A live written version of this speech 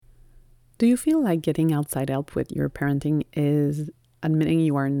Do you feel like getting outside help with your parenting is admitting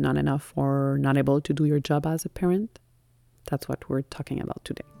you are not enough or not able to do your job as a parent? That's what we're talking about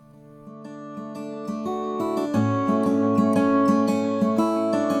today.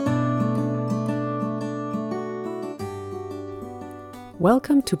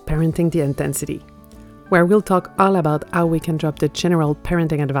 Welcome to Parenting the Intensity, where we'll talk all about how we can drop the general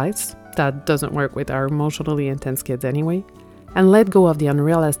parenting advice that doesn't work with our emotionally intense kids anyway, and let go of the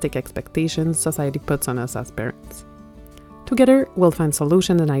unrealistic expectations society puts on us as parents. Together, we'll find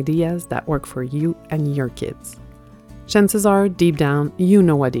solutions and ideas that work for you and your kids. Chances are, deep down, you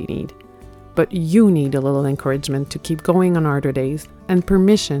know what they need. But you need a little encouragement to keep going on harder days and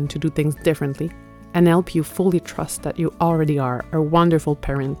permission to do things differently and help you fully trust that you already are a wonderful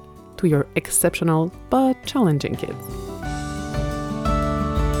parent to your exceptional but challenging kids.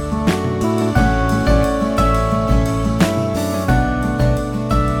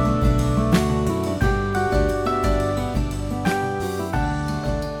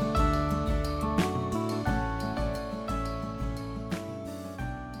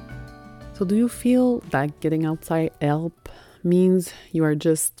 So do you feel that getting outside help means you are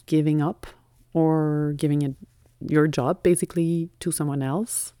just giving up or giving it your job basically to someone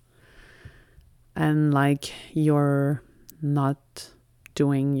else? And like you're not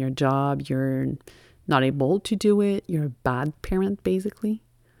doing your job, you're not able to do it, you're a bad parent basically?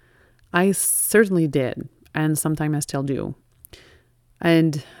 I certainly did, and sometimes I still do.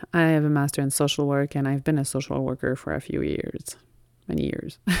 And I have a master in social work, and I've been a social worker for a few years, many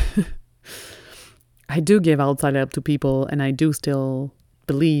years. I do give outside help to people, and I do still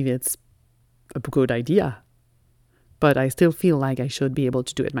believe it's a good idea. But I still feel like I should be able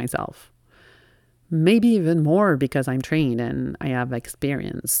to do it myself. Maybe even more because I'm trained and I have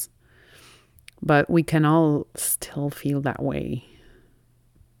experience. But we can all still feel that way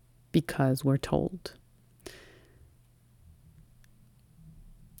because we're told.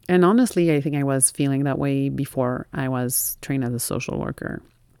 And honestly, I think I was feeling that way before I was trained as a social worker.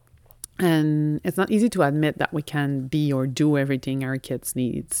 And it's not easy to admit that we can be or do everything our kids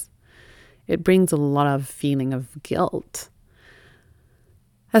needs. It brings a lot of feeling of guilt,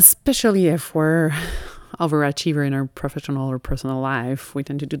 especially if we're overachiever in our professional or personal life. We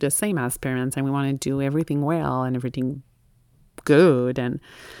tend to do the same as parents, and we want to do everything well and everything good.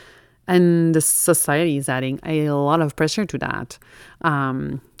 And the society is adding a lot of pressure to that.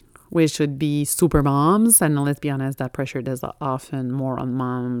 We should be super moms, and let's be honest, that pressure is often more on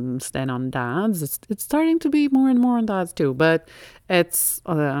moms than on dads. It's starting to be more and more on dads too, but it's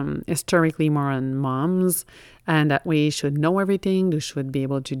historically more on moms, and that we should know everything, we should be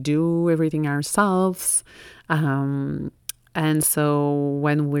able to do everything ourselves. And so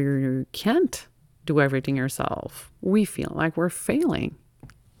when we can't do everything ourselves, we feel like we're failing,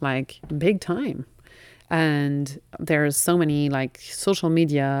 like big time. And there's so many like social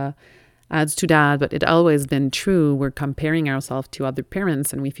media adds to that, but it's always been true. We're comparing ourselves to other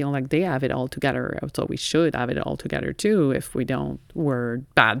parents and we feel like they have it all together. So we should have it all together too. If we don't, we're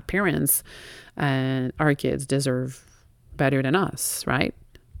bad parents and our kids deserve better than us, right?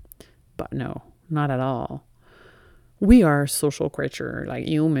 But no, not at all. We are social creature, like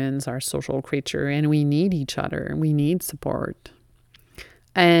humans are social creature, and we need each other. We need support.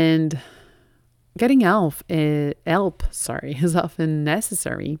 And getting help is often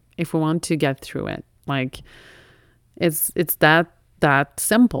necessary if we want to get through it. Like it's that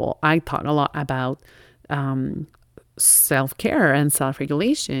simple. I thought a lot about self-care and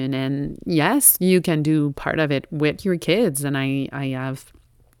self-regulation, and yes, you can do part of it with your kids. And I have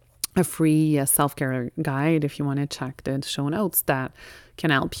a free self-care guide if you want to check the show notes that can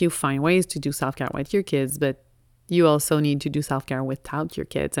help you find ways to do self-care with your kids, but you also need to do self-care without your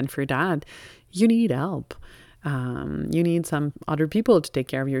kids. And for that, you need help. You need some other people to take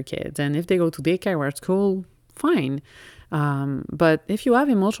care of your kids. And if they go to daycare or school, fine. But if you have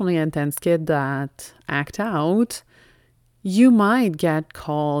emotionally intense kids that act out, you might get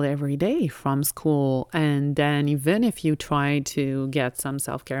called every day from school. And then even if you try to get some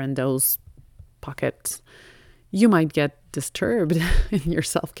self-care in those pockets, you might get disturbed in your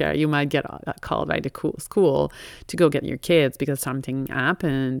self-care. You might get called by the school to go get your kids because something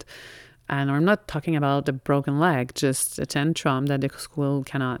happened. And I'm not talking about a broken leg, just a tantrum that the school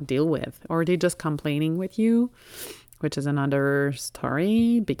cannot deal with. Or they're just complaining with you, which is another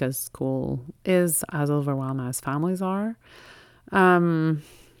story because school is as overwhelmed as families are.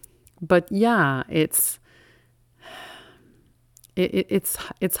 But yeah, it's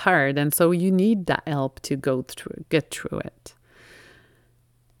hard. And so you need that help to get through it.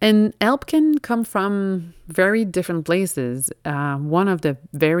 And help can come from very different places. One of the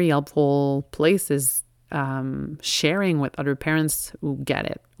very helpful places, sharing with other parents who get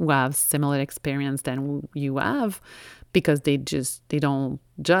it, who have similar experience than you have, because they don't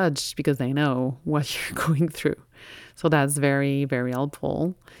judge, because they know what you're going through. So that's very, very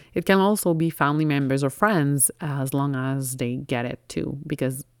helpful. It can also be family members or friends, as long as they get it too,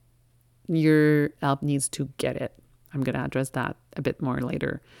 because your help needs to get it. I'm going to address that a bit more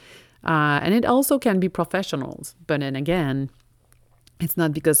later. And it also can be professionals. But then again, it's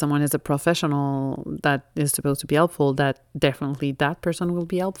not because someone is a professional that is supposed to be helpful that definitely that person will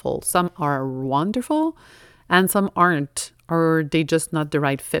be helpful. Some are wonderful and some aren't, or they just not the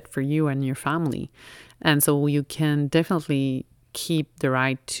right fit for you and your family. And so you can definitely keep the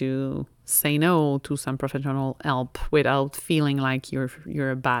right to say no to some professional help without feeling like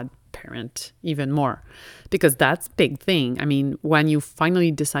you're a bad parent even more, because that's a big thing. I mean, when you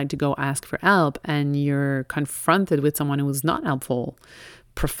finally decide to go ask for help and you're confronted with someone who's not helpful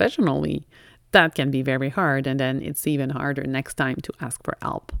professionally, that can be very hard, and then it's even harder next time to ask for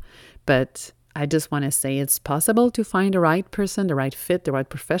help. But I just want to say it's possible to find the right person, the right fit, the right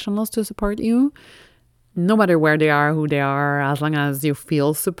professionals to support you, no matter where they are, who they are. As long as you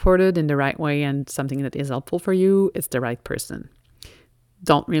feel supported in the right way and something that is helpful for you, it's the right person.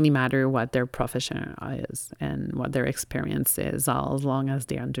 Don't really matter what their profession is and what their experience is, as long as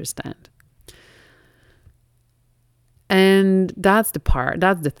they understand. And that's the thing.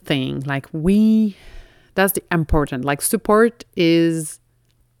 That's the important. Like, support is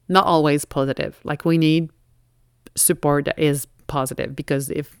not always positive. Like, we need support that is positive, because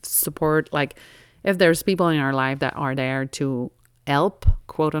if there's people in our life that are there to help,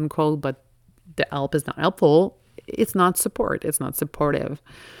 quote unquote, but the help is not helpful, it's not support. It's not supportive.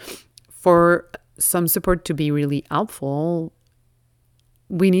 For some support to be really helpful,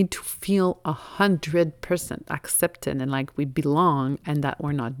 we need to feel 100% accepted and like we belong and that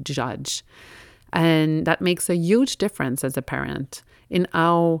we're not judged. And that makes a huge difference as a parent in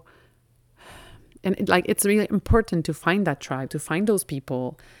how, it's really important to find that tribe, to find those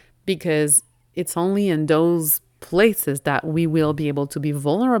people, because it's only in those places that we will be able to be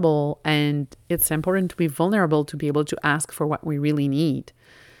vulnerable. And it's important to be vulnerable to be able to ask for what we really need.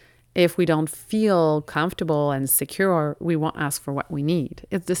 If we don't feel comfortable and secure, we won't ask for what we need.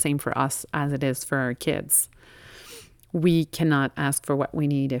 It's the same for us as it is for our kids. We cannot ask for what we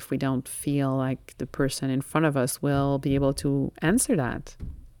need if we don't feel like the person in front of us will be able to answer that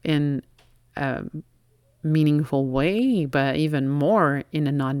in a meaningful way, but even more in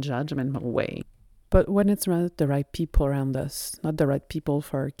a non-judgmental way. But when it's not the right people around us, not the right people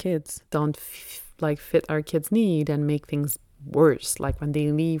for our kids, don't fit our kids' need and make things worse. Like, when they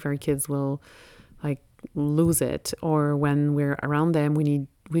leave, our kids will lose it. Or when we're around them,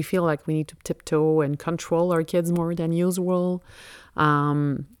 we feel like we need to tiptoe and control our kids more than usual,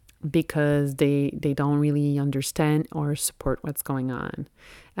 because they don't really understand or support what's going on.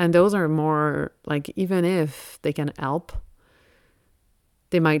 And those are more even if they can help,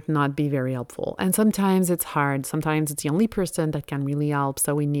 they might not be very helpful. And sometimes it's hard. Sometimes it's the only person that can really help.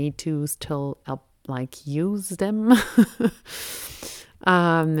 So we need to still help, use them.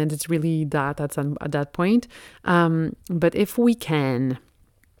 And it's really that's at that point. But if we can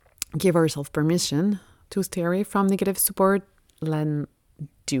give ourselves permission to stay away from negative support, then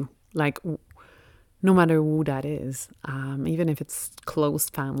do. No matter who that is, even if it's close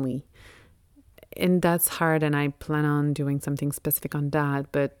family. And that's hard, and I plan on doing something specific on that,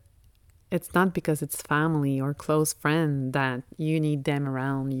 but it's not because it's family or close friend that you need them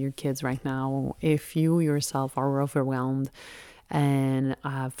around your kids right now. If you yourself are overwhelmed and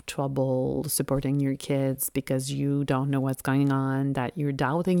have trouble supporting your kids because you don't know what's going on, that you're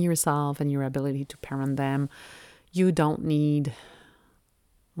doubting yourself and your ability to parent them, you don't need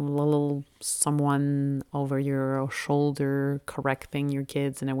someone over your shoulder correcting your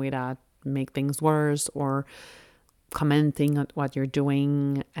kids in a way that make things worse, or commenting on what you're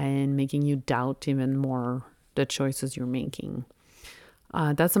doing and making you doubt even more the choices you're making.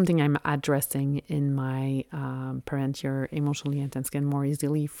 That's something I'm addressing in my Parent Your Emotionally Intense Skin More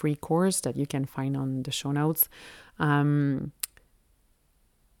Easily free course that you can find on the show notes.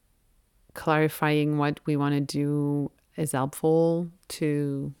 Clarifying what we want to do is helpful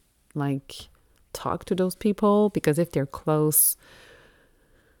to talk to those people, because if they're close,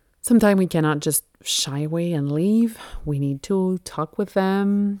 sometimes we cannot just shy away and leave. We need to talk with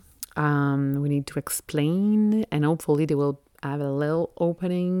them. We need to explain, and hopefully they will have a little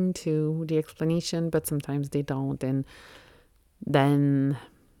opening to the explanation, but sometimes they don't. And then,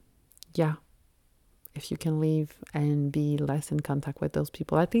 if you can leave and be less in contact with those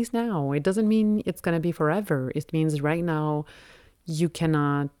people, at least now. It doesn't mean it's going to be forever. It means right now you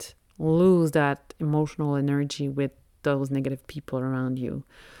cannot lose that emotional energy with those negative people around you.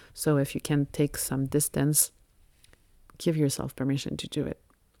 So if you can take some distance, give yourself permission to do it.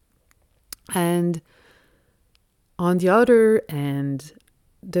 And on the other end,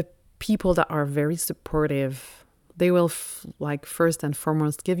 the people that are very supportive, they will first and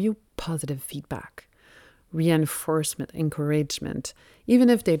foremost give you positive feedback, reinforcement, encouragement, even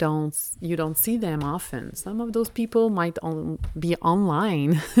if you don't see them often. Some of those people might be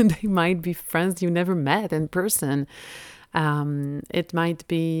online. They might be friends you never met in person. It might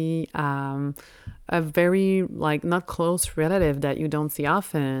be a very not close relative that you don't see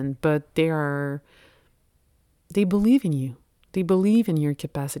often, but they believe in you. They believe in your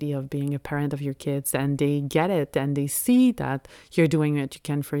capacity of being a parent of your kids, and they get it, and they see that you're doing what you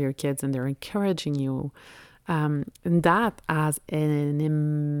can for your kids, and they're encouraging you. And that has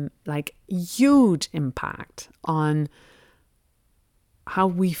an huge impact on how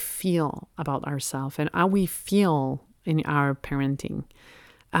we feel about ourselves and how we feel in our parenting.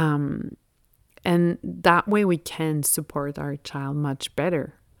 And that way we can support our child much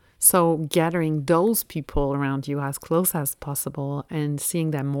better. So gathering those people around you as close as possible and seeing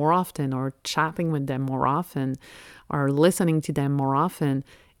them more often, or chatting with them more often, or listening to them more often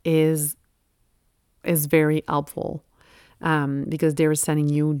is very helpful, because they're sending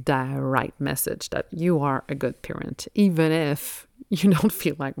you the right message that you are a good parent, even if you don't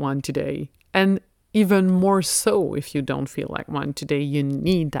feel like one today. And even more so, if you don't feel like one today, you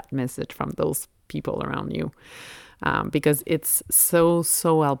need that message from those people around you. Because it's so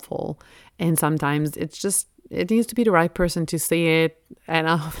helpful. And sometimes it needs to be the right person to say it, and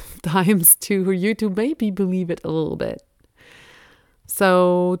times for you to maybe believe it a little bit.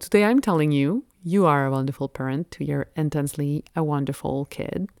 So today I'm telling you, you are a wonderful parent to your intensely a wonderful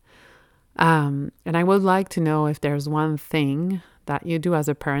kid. And I would like to know if there's one thing that you do as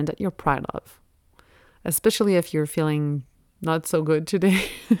a parent that you're proud of, especially if you're feeling not so good today.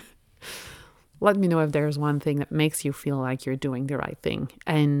 Let me know if there's one thing that makes you feel like you're doing the right thing.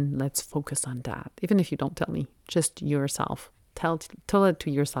 And let's focus on that. Even if you don't tell me, just yourself. Tell it to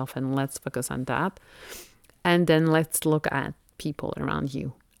yourself, and let's focus on that. And then let's look at people around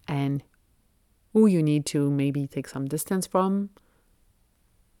you and who you need to maybe take some distance from,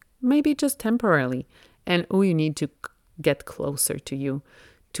 maybe just temporarily, and who you need to get closer to you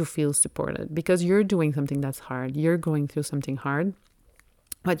to feel supported. Because you're doing something that's hard. You're going through something hard.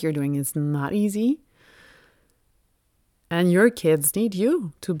 What you're doing is not easy. And your kids need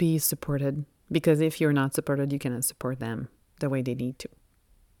you to be supported, because if you're not supported, you cannot support them the way they need to.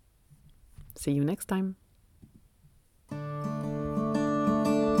 See you next time.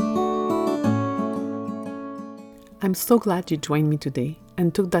 I'm so glad you joined me today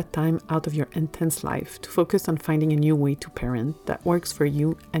and took that time out of your intense life to focus on finding a new way to parent that works for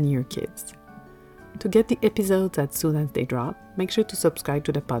you and your kids. To get the episodes as soon as they drop, make sure to subscribe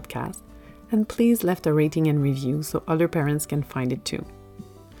to the podcast, and please left a rating and review so other parents can find it too.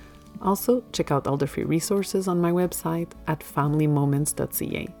 Also, check out all the free resources on my website at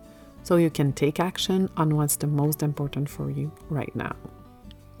familymoments.ca so you can take action on what's the most important for you right now.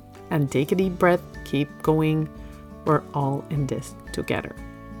 And take a deep breath, keep going. We're all in this together.